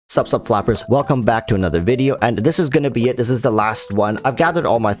Sup flappers, welcome back to another video, and this is gonna be it. This is the last one. I've gathered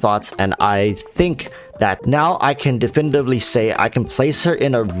all my thoughts, and I think that now I can definitively say I can place her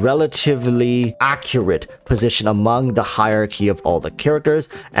in a relatively accurate position among the hierarchy of all the characters.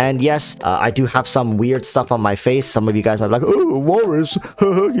 And yes, I do have some weird stuff on my face. Some of you guys might be like, oh, Walrus,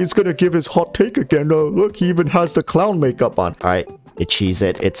 he's gonna give his hot take again. Look, he even has the clown makeup on. All right. It's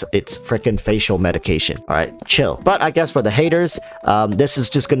freaking facial medication. All right, chill. But I guess for the haters, this is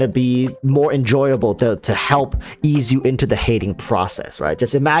just gonna be more enjoyable to help ease you into the hating process, right?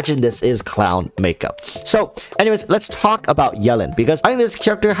 Just imagine this is clown makeup. So anyways, let's talk about Yelan, because I think this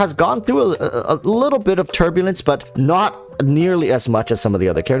character has gone through a little bit of turbulence, but not nearly as much as some of the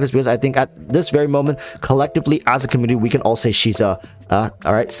other characters, because I think at this very moment, collectively as a community, we can all say she's a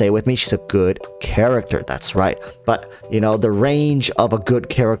all right, say it with me, she's a good character. That's right. But you know, the range of a good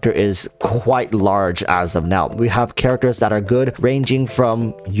character is quite large as of now. We have characters that are good ranging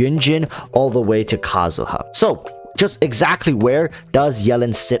from Yunjin all the way to Kazuha. So just exactly where does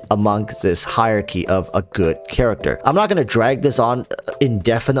Yelan sit among this hierarchy of a good character? I'm not going to drag this on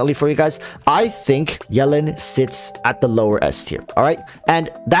indefinitely for you guys. I think Yelan sits at the lower S tier. All right.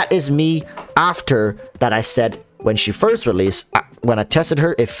 And that is me after that I said when she first released, when I tested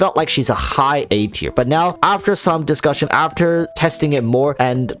her, it felt like she's a high A tier. But now, after some discussion, after testing it more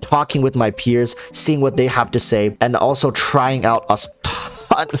and talking with my peers, seeing what they have to say, and also trying out a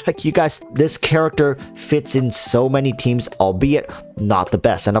ton, like you guys, this character fits in so many teams, albeit not the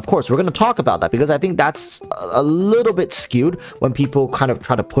best. And of course, we're going to talk about that because I think that's a little bit skewed when people kind of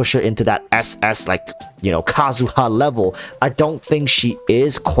try to push her into that SS, like, you know, Kazuha level. I don't think she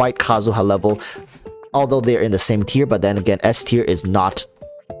is quite Kazuha level, although they're in the same tier. But then again, S tier is not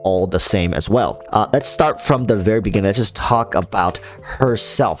all the same as well. Let's start from the very beginning. Let's just talk about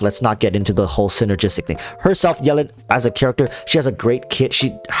herself. Let's not get into the whole synergistic thing. Herself, Yelan, as a character, she has a great kit.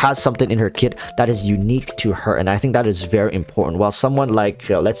 She has something in her kit that is unique to her, and I think that is very important. While someone like,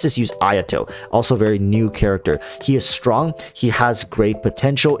 let's just use Ayato, also very new character. He is strong. He has great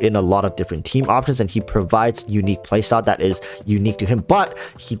potential in a lot of different team options, and he provides unique playstyle that is unique to him, but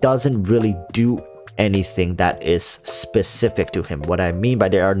he doesn't really do anything that is specific to him. What I mean by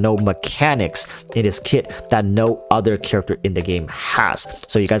there are no mechanics in his kit that no other character in the game has.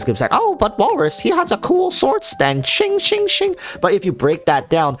 So you guys could be like, oh, but Walrus, he has a cool sword stand, shing shing shing. But if you break that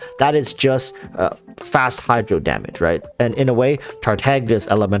down, that is just fast hydro damage, right? And in a way, Tartagga's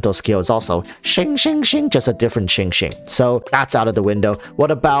elemental skill is also shing shing shing, just a different shing shing. So that's out of the window.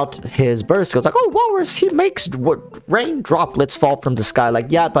 What about his burst skill? Like, oh, Walrus, he makes rain droplets fall from the sky. Like,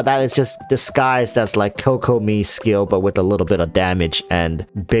 yeah, but that is just disguised as like Kokomi skill, but with a little bit of damage and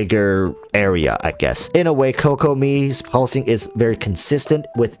bigger area, I guess. In a way, Kokomi's pulsing is very consistent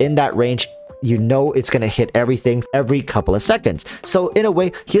within that range. You know it's gonna hit everything every couple of seconds. So in a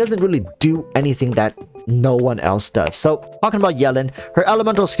way, he doesn't really do anything that no one else does. So talking about Yelan, her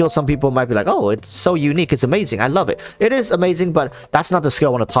elemental skill, some people might be like, oh, it's so unique, it's amazing, I love it. It is amazing, but that's not the skill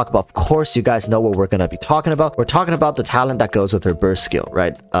I want to talk about. Of course, you guys know what we're gonna be talking about. We're talking about the talent that goes with her burst skill,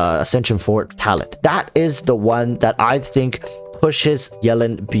 right? Ascension 4 talent. That is the one that I think pushes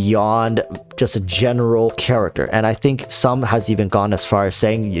Yelan beyond just a general character. And I think some has even gone as far as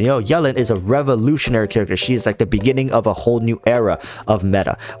saying, you know, Yelan is a revolutionary character. She's like the beginning of a whole new era of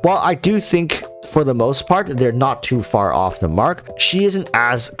meta. While I do think for the most part they're not too far off the mark, she isn't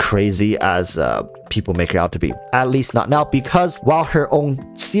as crazy as people make her out to be, at least not now, because while her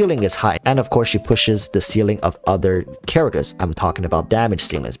own ceiling is high, and of course she pushes the ceiling of other characters, I'm talking about damage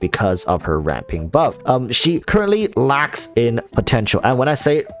ceilings because of her ramping buff, she currently lacks in potential. And when I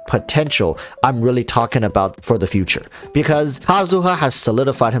say potential, I'm really talking about for the future, because Kazuha has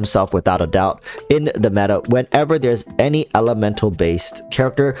solidified himself without a doubt in the meta. Whenever there's any elemental based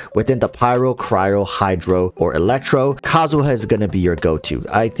character within the pyro, cryo, hydro, or electro, Kazuha is going to be your go-to.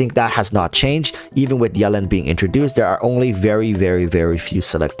 I think that has not changed. Even with Yelan being introduced, there are only very few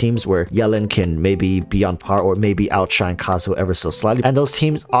select teams where Yelan can maybe be on par or maybe outshine Kazuha ever so slightly, and those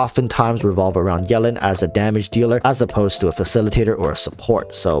teams oftentimes revolve around Yelan as a damage dealer as opposed to a facilitator or a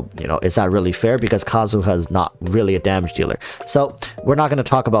support. So, you know, is that really fair? Because Kazuha is not really a damage dealer. So we're not going to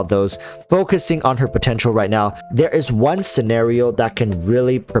talk about those. Focusing on her potential right now, there is one scenario that can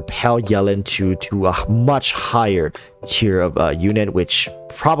really propel Yelan to a much higher tier of unit, which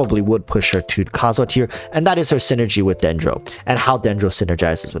probably would push her to Kazuha tier, and that is her synergy with Dendro and how Dendro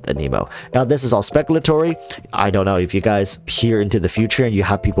synergizes with Anemo. Now, this is all speculatory. I don't know if you guys peer into the future and you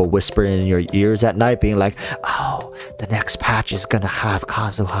have people whispering in your ears at night being like, oh, the next patch is gonna have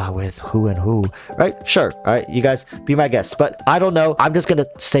Kazuha with who and who, right? Sure, all right, you guys be my guests, but I don't know. I'm just gonna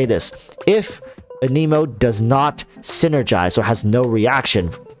say this: if Anemo does not synergize or has no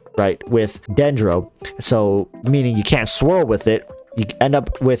reaction right, with Dendro. So meaning you can't swirl with it. You end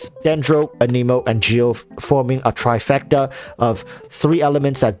up with Dendro, Anemo, and Geo forming a trifecta of 3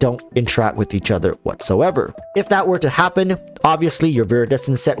 elements that don't interact with each other whatsoever. If that were to happen, obviously your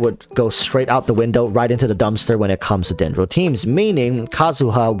Viridescent set would go straight out the window, right into the dumpster when it comes to Dendro teams, meaning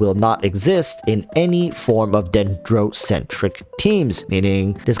Kazuha will not exist in any form of Dendro-centric teams,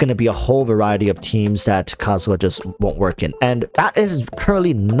 meaning there's going to be a whole variety of teams that Kazuha just won't work in. And that is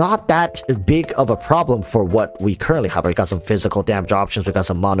currently not that big of a problem for what we currently have. We got some physical damage options, we got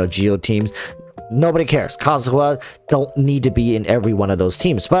some mono geo teams. Nobody cares. Kazuha don't need to be in every one of those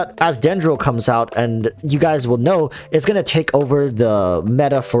teams. But as Dendro comes out, and you guys will know, it's going to take over the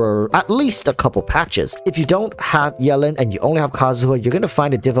meta for at least a couple patches. If you don't have Yelan and you only have Kazuha, you're going to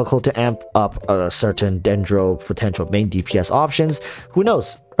find it difficult to amp up a certain Dendro potential main DPS options. Who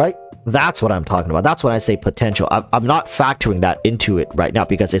knows, right? That's what I'm talking about. That's when I say potential. I'm not factoring that into it right now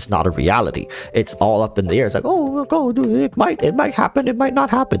because it's not a reality. It's all up in the air. It's like, oh, it might happen, it might not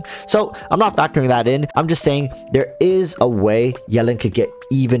happen. So I'm not factoring that in. I'm just saying there is a way Yelan could get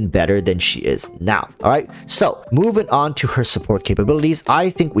even better than she is now. All right. So moving on to her support capabilities, I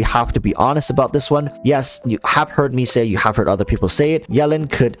think we have to be honest about this one. Yes, you have heard me say, you have heard other people say it.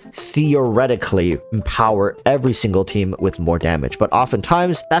 Yelan could theoretically empower every single team with more damage, but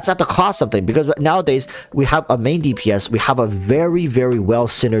oftentimes that's at the cost something, because nowadays we have a main DPS, we have a very well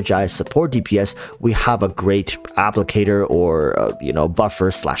synergized support DPS, we have a great applicator or you know, buffer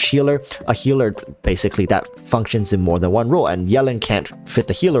slash healer, a healer basically that functions in more than one role, and Yelan can't fit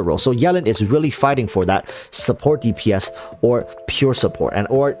the healer role. So Yelan is really fighting for that support DPS or pure support, and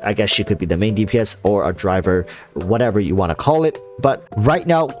or I guess she could be the main DPS or a driver, whatever you want to call it. But right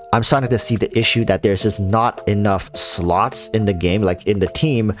now I'm starting to see the issue that there's just not enough slots in the game, like in the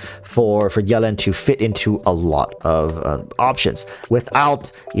team, for Yelan to fit into a lot of options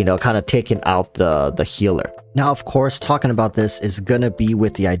without, you know, kind of taking out the healer. Now, of course, talking about this is gonna be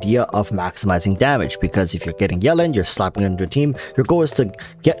with the idea of maximizing damage, because if you're getting Yelan, you're slapping into a team, your goal is to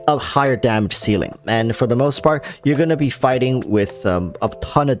get a higher damage ceiling. And for the most part, you're gonna be fighting with a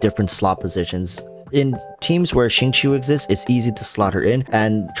ton of different slot positions. In teams where Xingqiu exists, it's easy to slot her in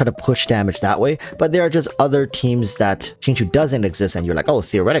and try to push damage that way. But there are just other teams that Xingqiu doesn't exist, and you're like, oh,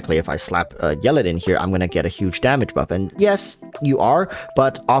 theoretically, if I slap Yelan in here, I'm going to get a huge damage buff. And yes, you are,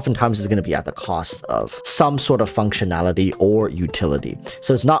 but oftentimes it's going to be at the cost of some sort of functionality or utility.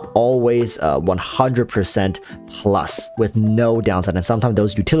 So it's not always 100% plus with no downside. And sometimes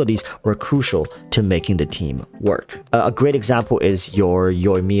those utilities were crucial to making the team work. A great example is your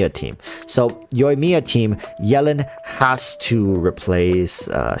Yoimiya team. So Yoimiya team, Yelan has to replace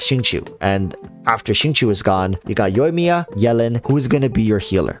Xingqiu, and after Xingqiu is gone, you got Yoimiya, Yelan, who's going to be your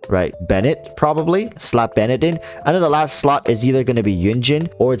healer, right? Bennett, probably. Slap Bennett in. And then the last slot is either going to be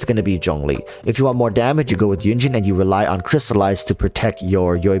Yunjin or it's going to be Zhongli. If you want more damage, you go with Yunjin and you rely on Crystallize to protect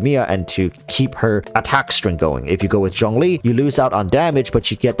your Yoimiya and to keep her attack string going. If you go with Zhongli, you lose out on damage, but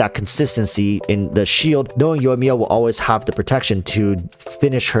you get that consistency in the shield, knowing Yoimiya will always have the protection to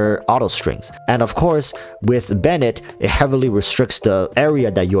finish her auto strings. And of course, with Bennett, it heavily restricts the area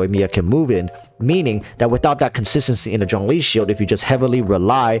that Yoimiya can move in, meaning that without that consistency in the Zhongli shield, if you just heavily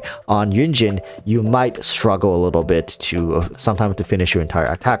rely on Yunjin, you might struggle a little bit to sometimes to finish your entire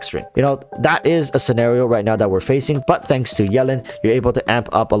attack string. You know, that is a scenario right now that we're facing, but thanks to Yelan, you're able to amp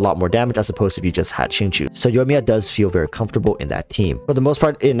up a lot more damage as opposed to if you just had Xingqiu. So Yoimiya does feel very comfortable in that team. For the most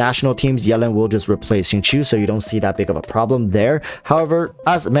part, in national teams, Yelan will just replace Xingqiu, so you don't see that big of a problem there. However,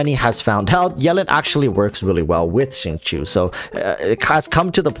 as many has found out, Yelan actually works really well with Xingqiu. So it has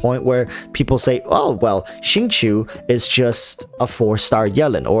come to the point where people say, oh, well, Xingqiu is just a 4-star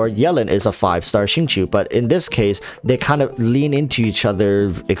Yelan, or Yelan is a 5-star Xingqiu. But in this case, they kind of lean into each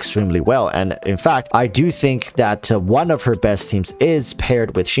other extremely well. And in fact, I do think that one of her best teams is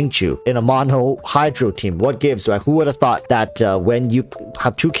paired with Xingqiu in a mono hydro team. What gives, right? Who would have thought that when you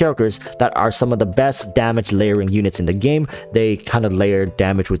have two characters that are some of the best damage layering units in the game, they kind of layer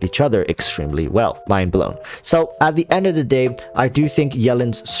damage with each other extremely well. Mind blown. So at the end of the day, I do think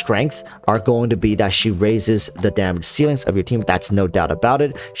Yelan's strengths are going to be that she raises the damage ceilings of your team. That's no doubt about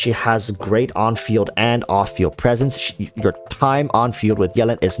it. She has great on-field and off-field presence. Your time on-field with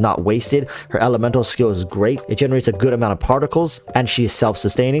Yelan is not wasted. Her elemental skill is great. It generates a good amount of particles, and she is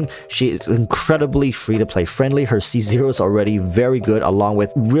self-sustaining. She is incredibly free-to-play friendly. Her C0 is already very good, along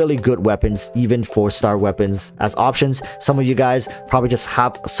with really good weapons, even 4-star weapons as options. Some of you guys probably just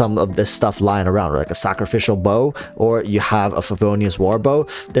have some of this stuff lying around, like a sacrificial bow, or you have a Favonius war bow.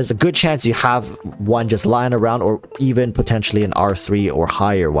 There's a good chance you have one just lying around, or even potentially an R3 or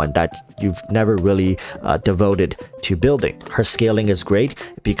higher one that you've never really devoted to building. Her scaling is great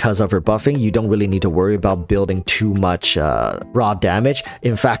because of her buffing. You don't really need to worry about building too much raw damage.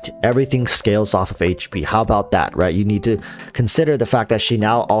 In fact, everything scales off of HP. How about that, right? You need to consider the fact that she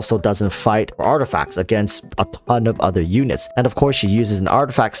now also doesn't fight artifacts against a ton of other units. And of course, she uses an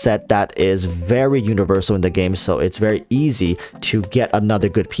artifact set that is very universal in the game, so it's very easy to get another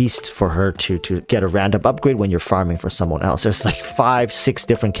good piece for her to get a random upgrade when you're farming for someone else. There's like 5-6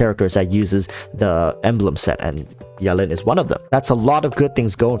 different characters that uses the emblem set, and Yelan is one of them. That's a lot of good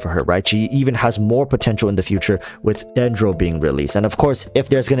things going for her, right? She even has more potential in the future with Dendro being released. And of course, if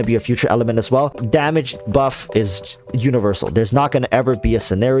there's going to be a future element as well, damage buff is universal. There's not going to ever be a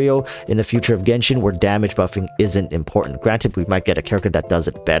scenario in the future of Genshin where damage buffing isn't important. Granted, we might get a character that does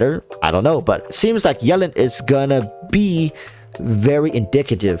it better. I don't know, but it seems like Yelan is gonna be very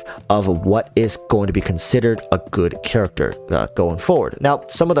indicative of what is going to be considered a good character going forward. Now,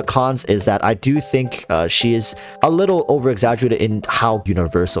 some of the cons is that I do think she is a little over-exaggerated in how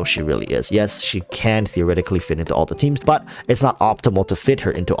universal she really is. Yes, she can theoretically fit into all the teams, but it's not optimal to fit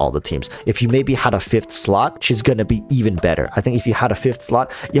her into all the teams. If you maybe had a 5th slot, she's gonna be even better. I think if you had a 5th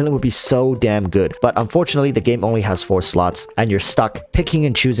slot, Yelan would be so damn good. But unfortunately, the game only has 4 slots, and you're stuck picking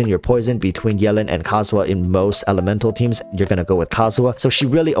and choosing your poison between Yelan and Kazuha in most elemental teams. You're gonna go with Kazuha, so she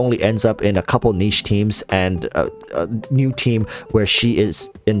really only ends up in a couple niche teams and a new team where she is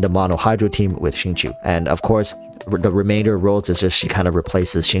in the mono hydro team with Xingqiu. And of course, the remainder of roles is just she kind of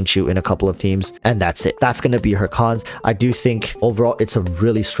replaces Xingqiu in a couple of teams, and that's it. That's going to be her cons. I do think overall it's a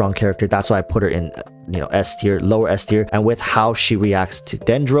really strong character. That's why I put her in, you know, S tier, lower S tier. And with how she reacts to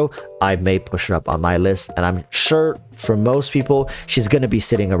Dendro, I may push her up on my list, and I'm sure for most people she's going to be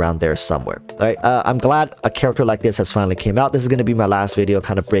sitting around there somewhere. All right, I'm glad a character like this has finally came out. This is going to be my last video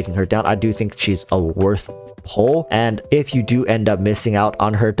kind of breaking her down. I do think she's a worth pull, and if you do end up missing out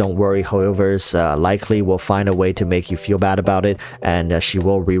on her, don't worry. However's likely will find a way to make you feel bad about it, and she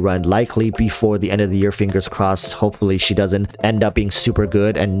will rerun likely before the end of the year. Fingers crossed. Hopefully she doesn't end up being super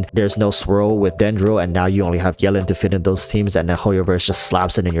good and there's no swirl with Dendro, and now you only have Yelan to fit in those teams, and then Hoyoverse just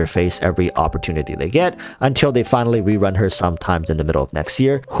slaps it in your face every opportunity they get until they finally rerun her sometimes in the middle of next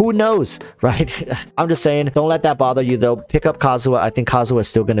year. Who knows, right? I'm just saying, don't let that bother you though. Pick up Kazuha. I think Kazuha is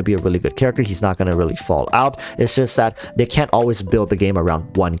still going to be a really good character. He's not going to really fall out. It's just that they can't always build the game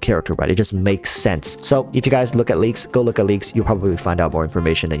around one character, right? It just makes sense. So if you guys look at leaks, go look at leaks. You'll probably find out more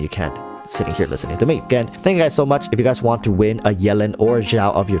information than you can sitting here listening to me. Again, thank you guys so much. If you guys want to win a Yelan or a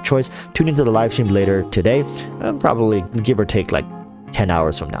Zhao of your choice, tune into the live stream later today, probably give or take like 10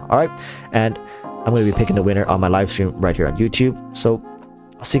 hours from now. All right, and I'm going to be picking the winner on my live stream right here on YouTube. So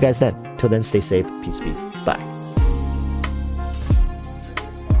I'll see you guys then. Till then, stay safe. Peace, bye.